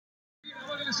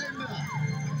banda.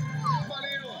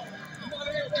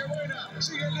 Mareo, qué buena.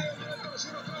 Sigue Leo,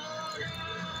 2-1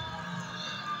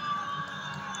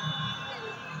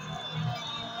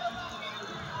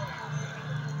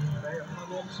 They have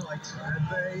hung on tight,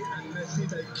 and Messi,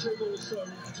 they cling also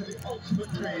to the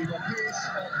ultimate dream of his,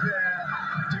 of their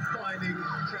defining,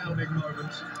 crowning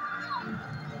moment.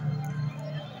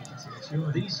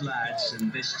 These lads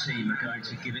and this team are going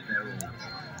to give it their all,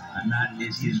 and that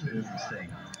is the important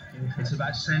thing. It's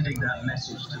about sending that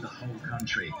message to the whole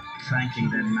country, thanking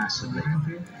them massively,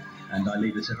 and I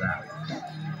leave it at that.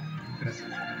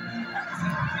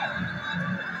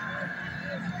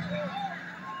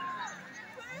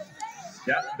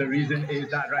 Yeah, the reason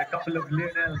is that, right, a couple of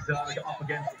Lionels up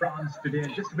against France today,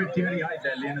 and just a bit teary-eyed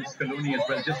there, Lionel Scaloni as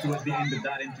well, just towards the end of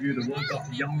that interview. The World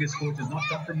Cup's youngest coach has not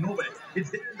come from nowhere. It's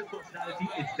there in the personality,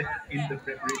 it's there in the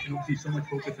preparation. Obviously, so much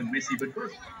focus on Messi. But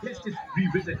first, let's just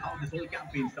revisit how this whole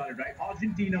campaign started, right?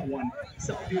 Argentina won,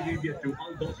 Saudi Arabia 2.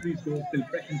 Al Dosri's goal still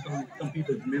fresh in some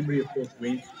people's memory, of course,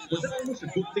 Wayne. Was that almost a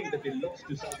good thing that they lost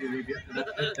to Saudi Arabia? And that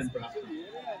hurt them perhaps?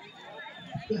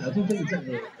 Yeah, I don't think it's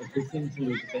ever a good thing to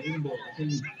lose a game, but I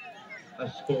think,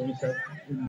 as Scaloni said,